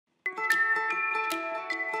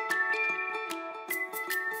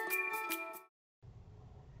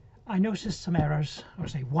I noticed some errors, or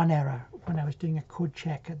say one error, when I was doing a code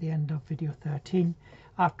check at the end of video 13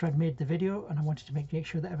 after I'd made the video, and I wanted to make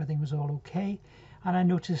sure that everything was all okay. And I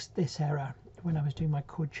noticed this error when I was doing my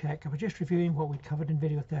code check. I was just reviewing what we'd covered in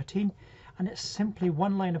video 13, and it's simply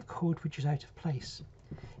one line of code which is out of place.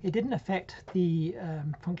 It didn't affect the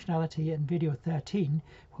functionality in video 13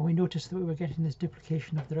 when we noticed that we were getting this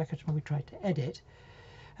duplication of the records when we tried to edit.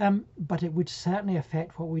 But it would certainly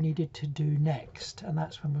affect what we needed to do next, and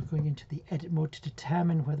that's when we're going into the edit mode to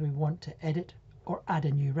determine whether we want to edit or add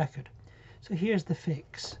a new record. So here's the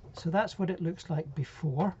fix. So that's what it looks like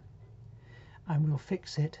before, and we'll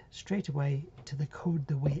fix it straight away to the code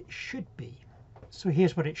the way it should be. So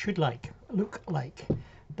here's what it should look like.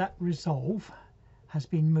 That resolve has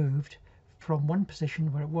been moved from one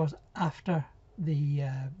position where it was after the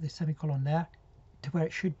semicolon there to where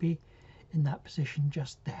it should be in that position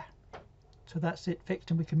just there. So that's it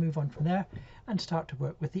fixed, and we can move on from there and start to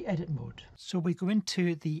work with the edit mode. So we go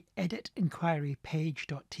into the edit inquiry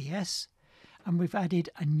page.ts, and we've added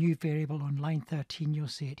a new variable on line 13. You'll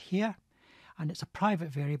see it here, and it's a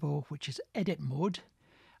private variable which is edit mode,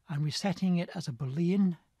 and we're setting it as a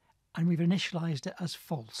Boolean, and we've initialized it as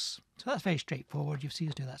false. So that's very straightforward. You've seen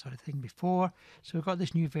us do that sort of thing before. So we've got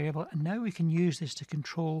this new variable, and now we can use this to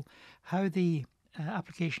control how the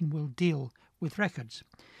application will deal with records.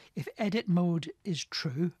 If edit mode is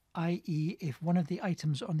true, i.e. if one of the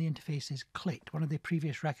items on the interface is clicked, one of the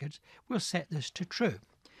previous records, we'll set this to true.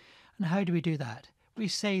 And how do we do that? We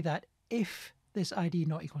say that if this ID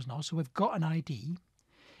not equals null, so we've got an ID,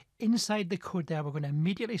 inside the code there we're going to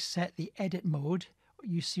immediately set the edit mode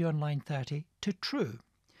you see on line 30 to true.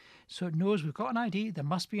 So it knows we've got an ID, there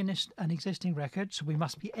must be an existing record, so we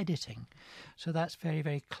must be editing. So that's very,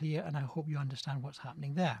 very clear, and I hope you understand what's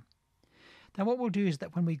happening there. Then what we'll do is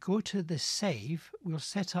that when we go to the save, we'll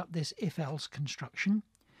set up this if-else construction,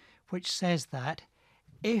 which says that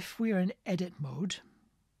if we are in edit mode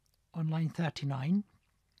on line 39,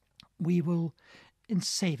 we will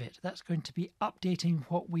save it. That's going to be updating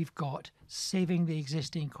what we've got, saving the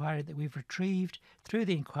existing inquiry that we've retrieved through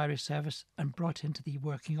the inquiry service and brought into the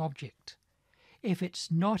working object. If it's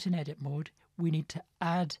not in edit mode, we need to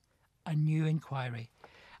add a new inquiry,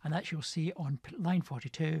 and that you'll see on line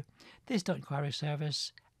 42, this.inquiry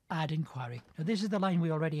service, add inquiry. Now this is the line we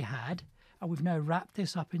already had, and we've now wrapped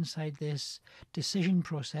this up inside this decision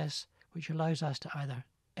process, which allows us to either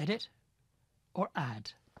edit or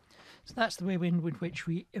add. So that's the way in which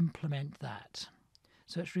we implement that.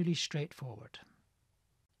 So it's really straightforward.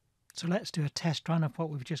 So let's do a test run of what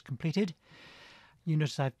we've just completed. You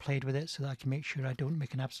notice I've played with it so that I can make sure I don't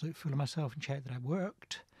make an absolute fool of myself and check that I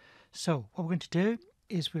worked. So what we're going to do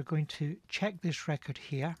is we're going to check this record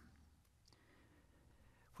here,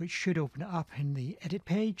 which should open it up in the edit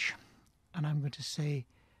page. And I'm going to say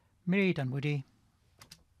Mary Dunwoody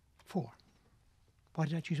 4. Why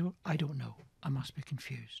did I choose 4? I don't know. I must be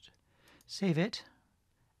confused. Save it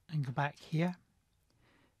and go back here.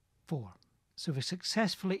 4. So we've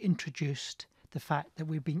successfully introduced the fact that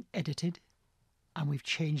we've been edited and we've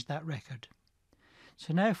changed that record.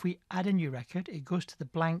 So now if we add a new record, it goes to the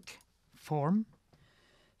blank form.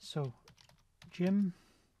 So Jim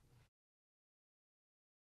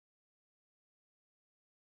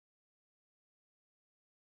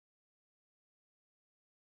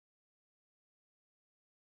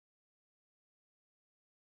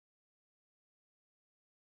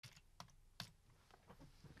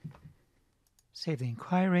save the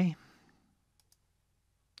inquiry,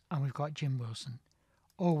 and we've got Jim Wilson.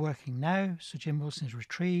 All working now, so Jim Wilson is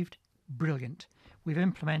retrieved. Brilliant. We've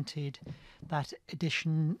implemented that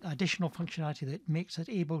additional functionality that makes it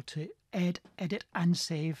able to edit and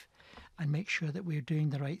save and make sure that we're doing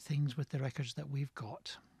the right things with the records that we've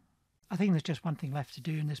got. I think there's just one thing left to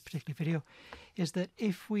do in this particular video, is that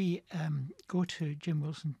if we go to Jim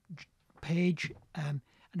Wilson page and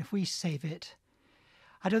if we save it,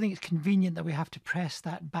 I don't think it's convenient that we have to press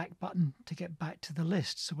that back button to get back to the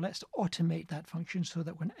list. So let's automate that function so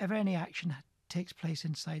that whenever any action takes place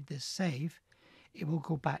inside this save, it will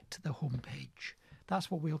go back to the home page.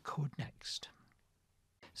 That's what we'll code next.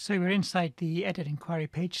 So we're inside the edit inquiry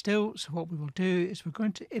page still. So what we will do is we're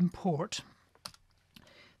going to import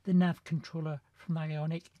the nav controller from the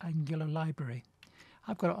Ionic Angular library.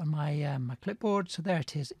 I've got it on my clipboard. So there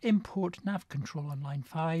it is, import nav control on line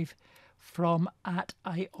 5 from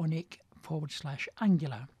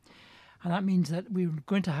 @ionic/Angular. And that means that we're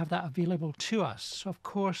going to have that available to us. So of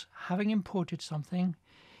course, having imported something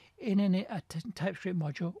in a TypeScript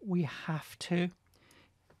module, we have to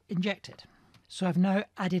inject it. So I've now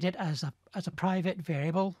added it as a private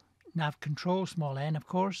variable, nav control, small n of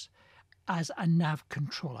course, as a nav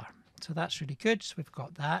controller. So that's really good. So we've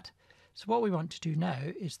got that. So what we want to do now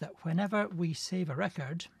is that whenever we save a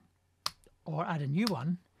record or add a new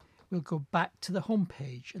one, we'll go back to the home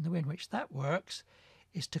page. And the way in which that works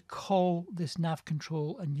is to call this nav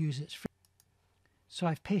control and use its. So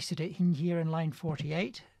I've pasted it in here in line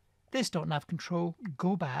 48. This .nav control,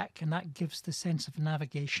 go back, and that gives the sense of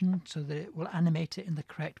navigation so that it will animate it in the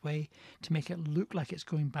correct way to make it look like it's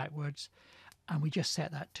going backwards. And we just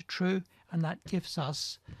set that to true, and that gives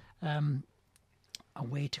us a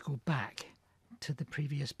way to go back to the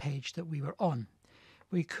previous page that we were on.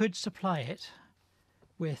 We could supply it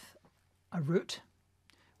with a root,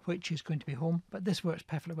 which is going to be home, but this works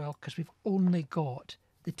perfectly well because we've only got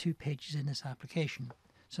the 2 pages in this application.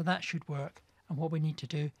 So that should work, and what we need to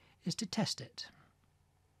do is to test it.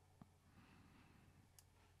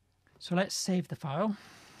 So let's save the file.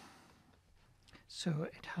 So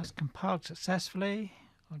it has compiled successfully.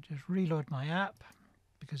 I'll just reload my app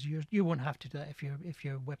because you won't have to do that if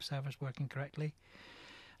your web server is working correctly.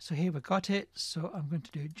 So here we've got it. So I'm going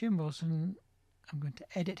to do Jim Wilson. I'm going to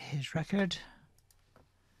edit his record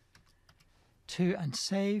to and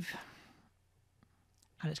save.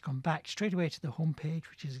 And it's gone back straight away to the home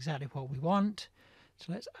page, which is exactly what we want.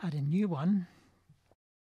 So let's add a new one.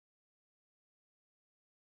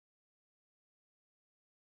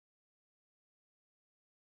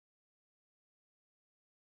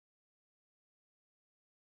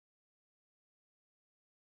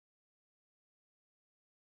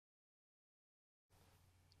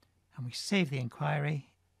 And we save the inquiry,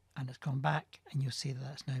 and it's gone back, and you'll see that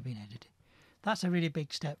that's now been edited. That's a really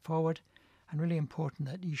big step forward, and really important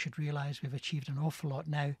that you should realise we've achieved an awful lot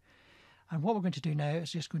now. And what we're going to do now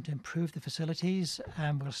is just going to improve the facilities,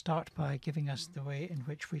 and we'll start by giving us the way in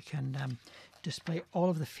which we can display all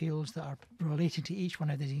of the fields that are relating to each one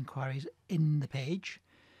of these inquiries in the page.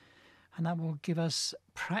 And that will give us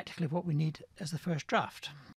practically what we need as the first draft.